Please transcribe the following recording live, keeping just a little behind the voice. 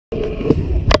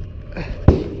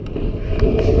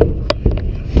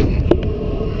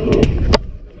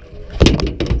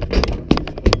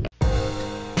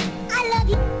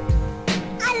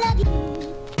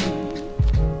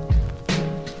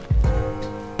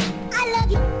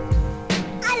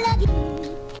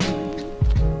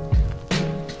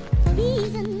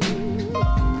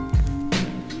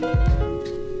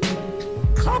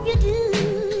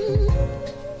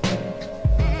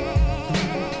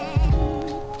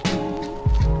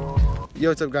Yo,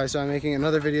 what's up guys? So I'm making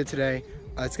another video today.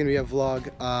 It's gonna be a vlog.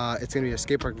 It's gonna be a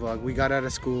skate park vlog. We got out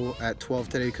of school at 12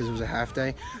 today because it was a half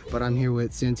day, but I'm here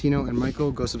with Santino and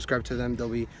Michael. Go subscribe to them. They'll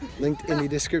be linked in the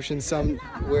description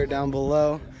somewhere down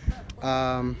below. But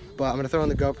I'm gonna throw on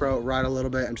the GoPro, ride a little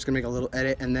bit. I'm just gonna make a little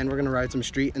edit, and then we're gonna ride some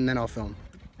street, and then I'll film.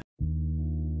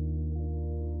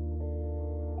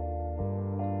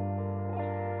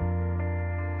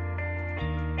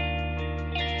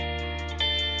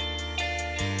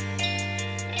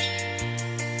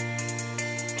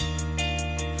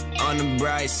 On the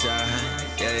bright side,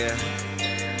 yeah.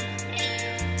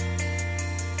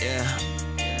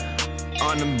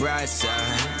 On the bright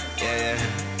side,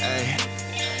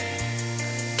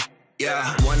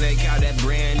 yeah. One day caught that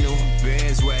brand new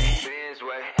Benz way.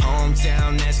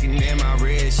 Hometown asking in my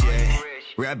wrist, yeah.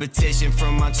 Repetition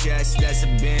from my chest, that's a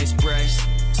bench press.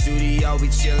 Studio, we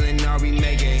chillin', are we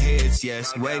making hits,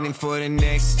 yes. Waiting for the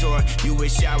next tour, you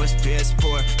wish I was piss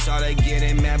poor. Saw they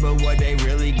getting mad, but what they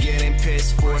really getting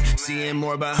pissed for. Seeing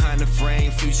more behind the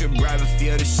frame, future bright, but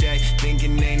feel the shade.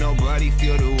 Thinking ain't nobody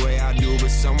feel the way I do,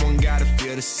 but someone gotta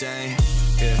feel the same,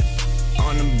 yeah.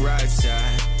 On the bright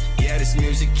side, yeah, this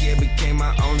music here became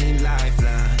my only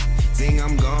lifeline. Think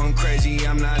I'm going crazy,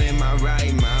 I'm not in my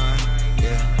right mind,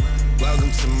 yeah.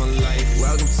 Welcome to my life,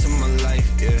 welcome to my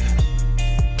life, yeah.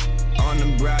 On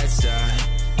the bright side,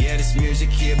 yeah, this music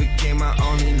here became my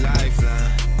only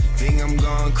lifeline. Think I'm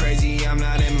going crazy, I'm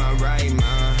not in my right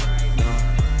mind,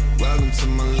 no. Welcome to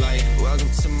my life, welcome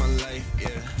to my life, yeah.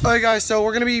 Alright guys, so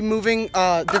we're gonna be moving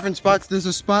different spots. There's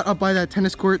a spot up by that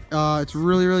tennis court. It's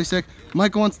really sick.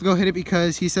 Michael wants to go hit it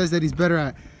because he says that he's better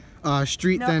at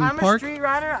street than I'm park. I'm a street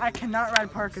rider. I cannot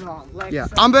ride park at all. Yeah,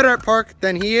 so I'm better at park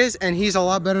than he is, and he's a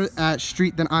lot better at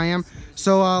street than I am.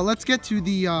 So let's get to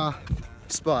the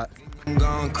spot. I'm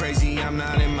going crazy, I'm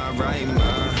not in my right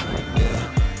mind,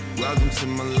 yeah. Welcome to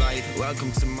my life,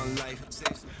 welcome to my life.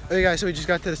 Okay guys, so we just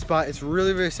got to the spot. It's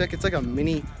really sick. It's like a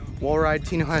mini wall ride.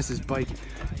 Tino has his bike.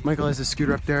 Michael has his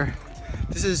scooter up there.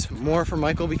 This is more for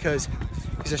Michael because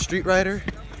he's a street rider.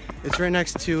 It's right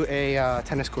next to a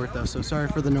tennis court though, so sorry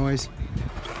for the noise.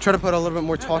 Try to put a little bit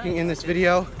more talking in this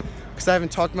video because I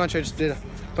haven't talked much. I just did a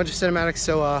bunch of cinematics,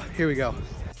 so here we go.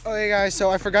 Okay guys,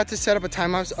 so I forgot to set up a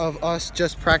time lapse of us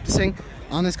just practicing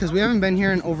on this because we haven't been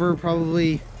here in over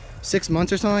probably 6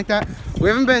 months or something like that. We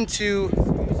haven't been to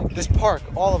this park,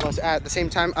 all of us at the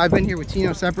same time. I've been here with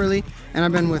Tino separately and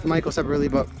I've been with Michael separately,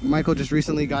 but Michael just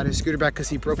recently got his scooter back because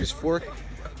he broke his fork.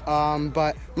 But I'm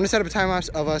gonna set up a time lapse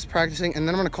of us practicing, and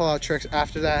then I'm gonna call out tricks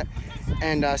after that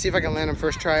and see if I can land them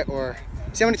first try or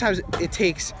see how many times it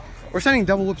takes. We're sending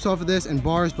double whips off of this and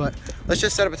bars, but let's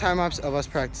just set up a time lapse of us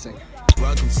practicing.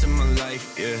 Welcome to my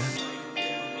life, yeah.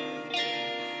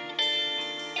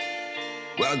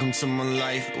 Welcome to my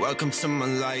life, welcome to my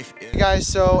life, yeah. Hey guys,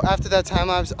 so after that time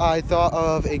lapse, I thought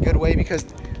of a good way because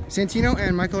Santino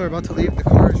and Michael are about to leave. The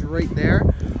car is right there.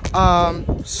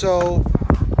 So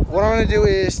what I'm gonna do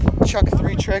is chuck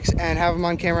 3 tricks and have them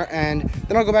on camera, and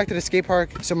then I'll go back to the skate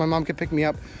park so my mom can pick me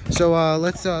up. So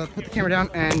let's put the camera down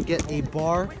and get a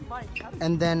bar,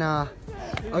 and then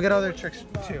I'll get other tricks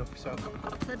too. So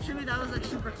Jimmy, that was like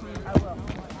super clean. I will.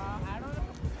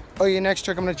 Okay, next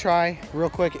trick I'm gonna try real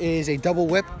quick is a double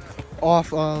whip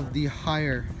off of the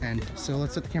higher end. So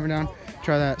let's set the camera down,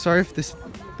 try that. Sorry if this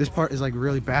part is like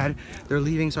really bad. They're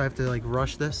leaving, so I have to like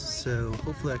rush this. So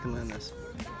hopefully I can land this.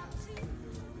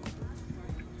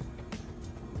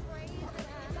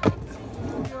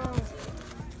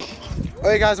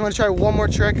 Okay guys, I'm gonna try one more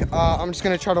trick. I'm just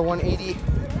gonna try to 180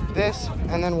 this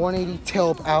and then 180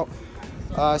 tilt out.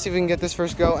 See if we can get this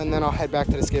first go, and then I'll head back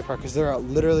to the skate park because they're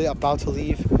literally about to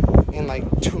leave in like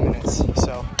 2 minutes.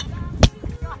 So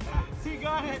He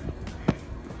got it.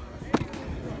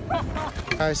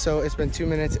 guys, so it's been 2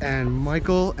 minutes and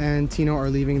Michael and Tino are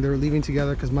leaving. They're leaving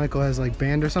together because Michael has like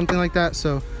band or something like that.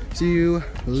 So see you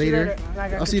later.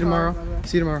 I'll see you tomorrow.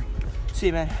 See you tomorrow. See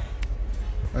you, man.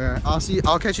 Okay,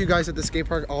 I'll catch you guys at the skate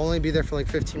park. I'll only be there for like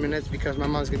 15 minutes because my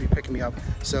mom's gonna be picking me up.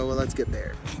 So let's get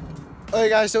there. Okay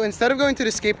guys, so instead of going to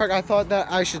the skate park, I thought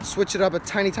that I should switch it up a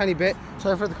tiny bit.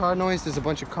 Sorry for the car noise. There's a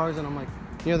bunch of cars and I'm like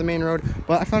near the main road.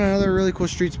 But I found another really cool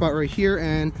street spot right here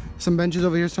and some benches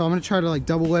over here. So I'm gonna try to like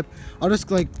double whip. I'll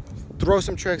just like throw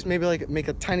some tricks, maybe like make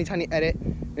a tiny edit.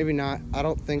 Maybe not. I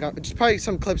don't think just probably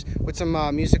some clips with some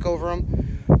music over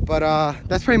them. But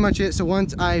that's pretty much it. So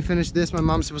once I finish this, my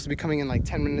mom's supposed to be coming in like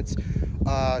 10 minutes.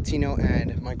 Tino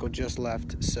and Michael just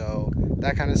left, so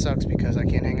that kind of sucks because I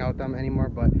can't hang out with them anymore.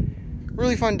 But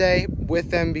really fun day with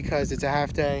them because it's a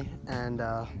half day and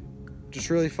just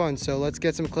really fun. So let's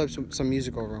get some clips with some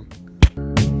music over them.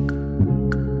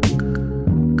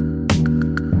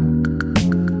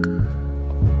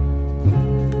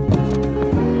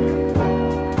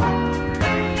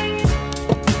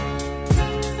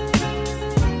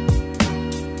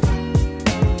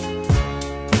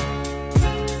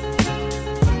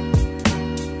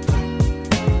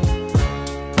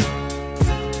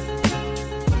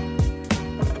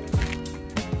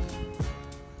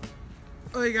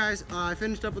 Okay guys, I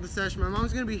finished up with the session. My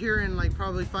mom's gonna be here in like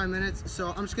probably 5 minutes,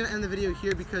 so I'm just gonna end the video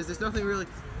here because there's nothing really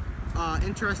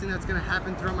interesting that's gonna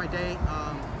happen throughout my day,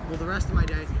 well, the rest of my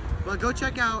day. But go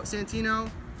check out Santino,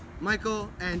 Michael,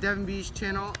 and Devin B's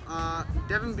channel.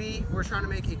 Devin B, we're trying to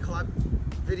make a collab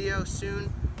video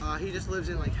soon. He just lives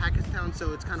in like Hackettstown,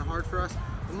 so it's kind of hard for us.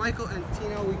 But Michael and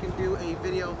Tino, we can do a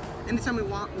video anytime we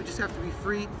want. We just have to be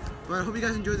free. But I hope you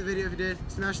guys enjoyed the video. If you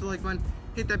did, smash the like button,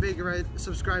 hit that big red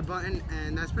subscribe button,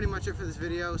 and that's pretty much it for this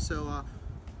video. So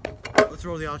let's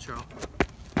roll the outro.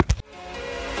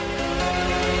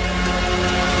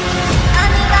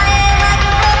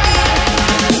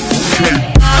 Yeah.